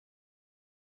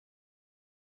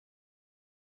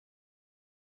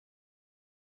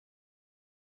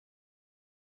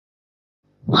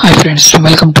Hi friends,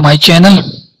 welcome to my channel.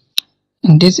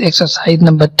 In this exercise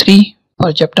number 3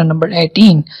 for chapter number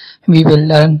 18, we will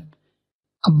learn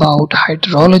about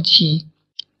hydrology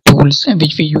tools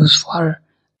which we use for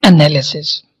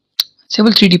analysis.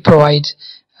 Civil 3D provides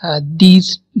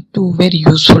these two very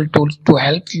useful tools to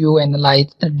help you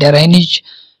analyze the drainage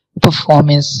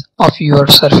performance of your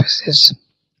surfaces,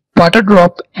 water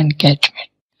drop and catchment.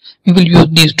 We will use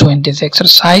these two in this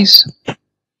exercise.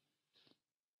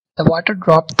 The water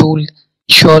drop tool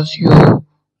shows you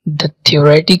the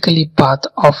theoretical path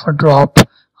of a drop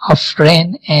of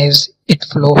rain as it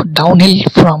flows downhill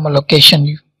from a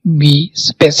location we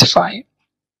specify.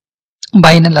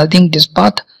 By analyzing this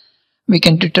path, we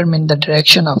can determine the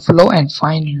direction of flow and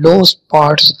find low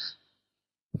spots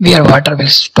where water will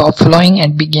stop flowing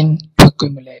and begin to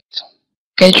accumulate.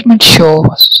 Catchment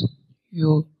shows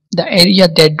you the area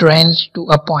that drains to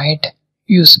a point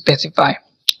you specify.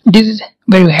 This is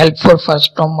very helpful for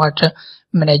stormwater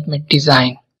management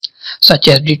design, such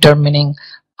as determining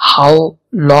how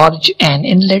large an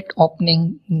inlet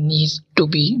opening needs to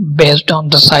be based on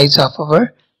the size of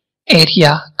our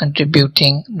area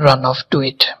contributing runoff to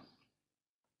it.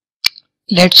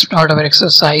 Let's start our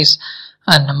exercise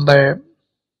number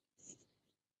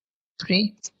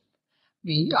 3.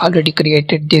 We already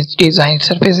created these design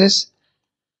surfaces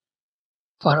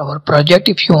for our project.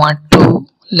 If you want to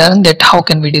learn that how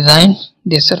can we design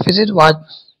these surfaces, watch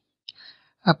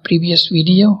a previous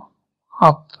video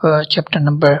of chapter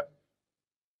number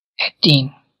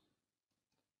 18.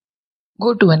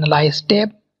 Go to Analyze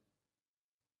tab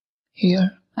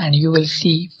here and you will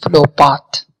see flow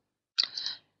path.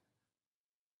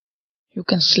 You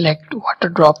can select water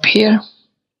drop here,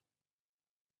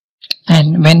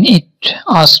 and when it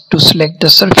asks to select the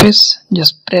surface,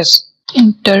 just press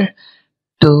enter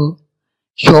to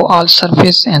show all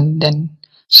surface and then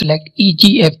select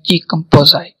EGFG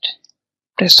composite.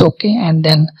 Press OK and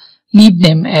then leave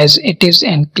them as it is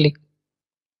and click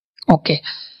OK.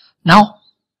 Now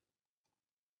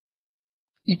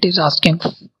it is asking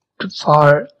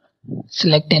for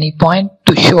select any point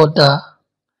to show the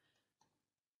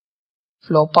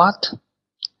flow path.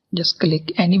 Just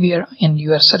click anywhere in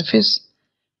your surface.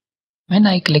 When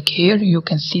I click here, you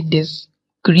can see this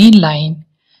green line.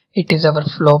 It is our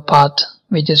flow path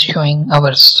which is showing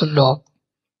our slope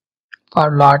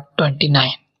for lot 29.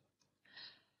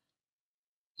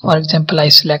 For example, I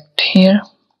select here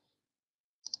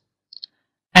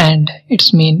and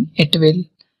it's mean it will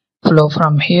flow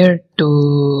from here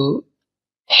to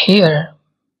here,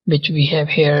 which we have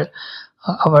here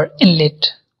our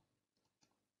inlet.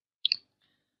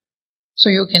 So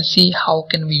you can see how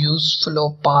can we use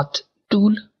flow path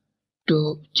tool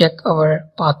to check our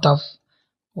path of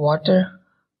water,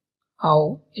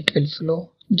 how it will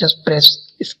flow. Just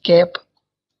press escape,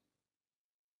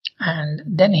 and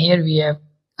then here we have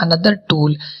another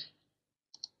tool,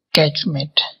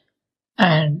 catchment,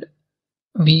 and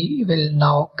we will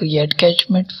now create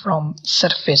catchment from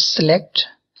surface select,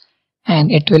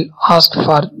 and it will ask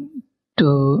for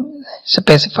to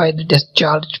specify the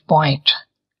discharge point.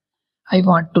 I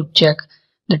want to check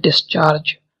the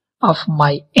discharge of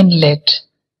my inlet,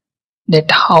 that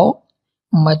how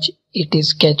much it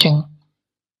is catching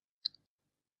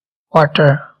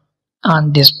water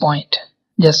on this point.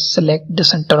 Just select the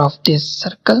center of this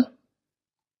circle.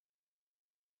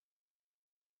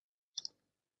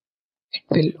 It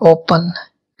will open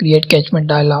create catchment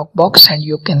dialog box and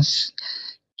you can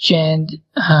change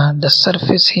the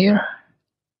surface here,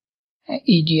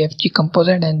 EGFG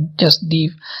composite, and just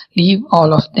leave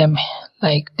all of them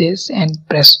like this and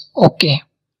press OK.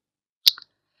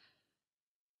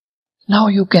 Now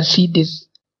you can see this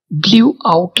blue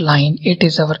outline. It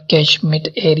is our catchment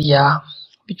area,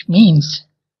 which means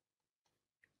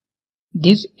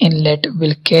this inlet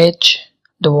will catch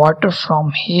the water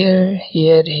from here,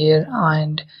 here,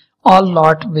 and all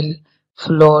lot will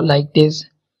flow like this.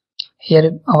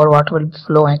 Here our water will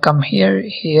flow and come here,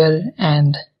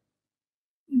 and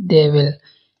they will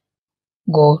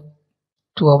go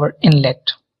to our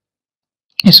inlet.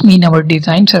 This means our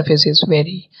design surface is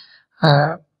very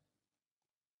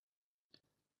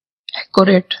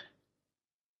accurate,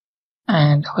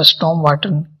 and our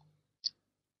stormwater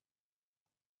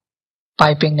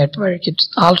piping network, it's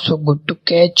also good to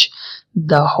catch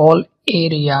the whole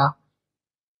area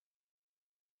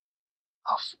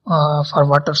of for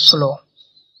water flow.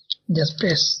 Just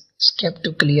press escape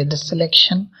to clear the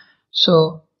selection.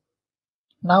 So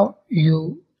now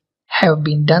you have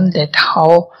been done that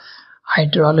how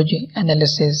hydrology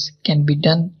analysis can be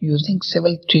done using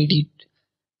Civil 3D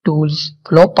tools,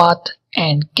 flow path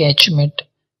and catchment.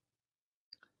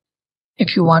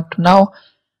 If you want to now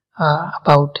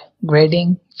about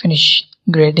grading, finish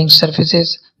grading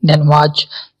surfaces, then watch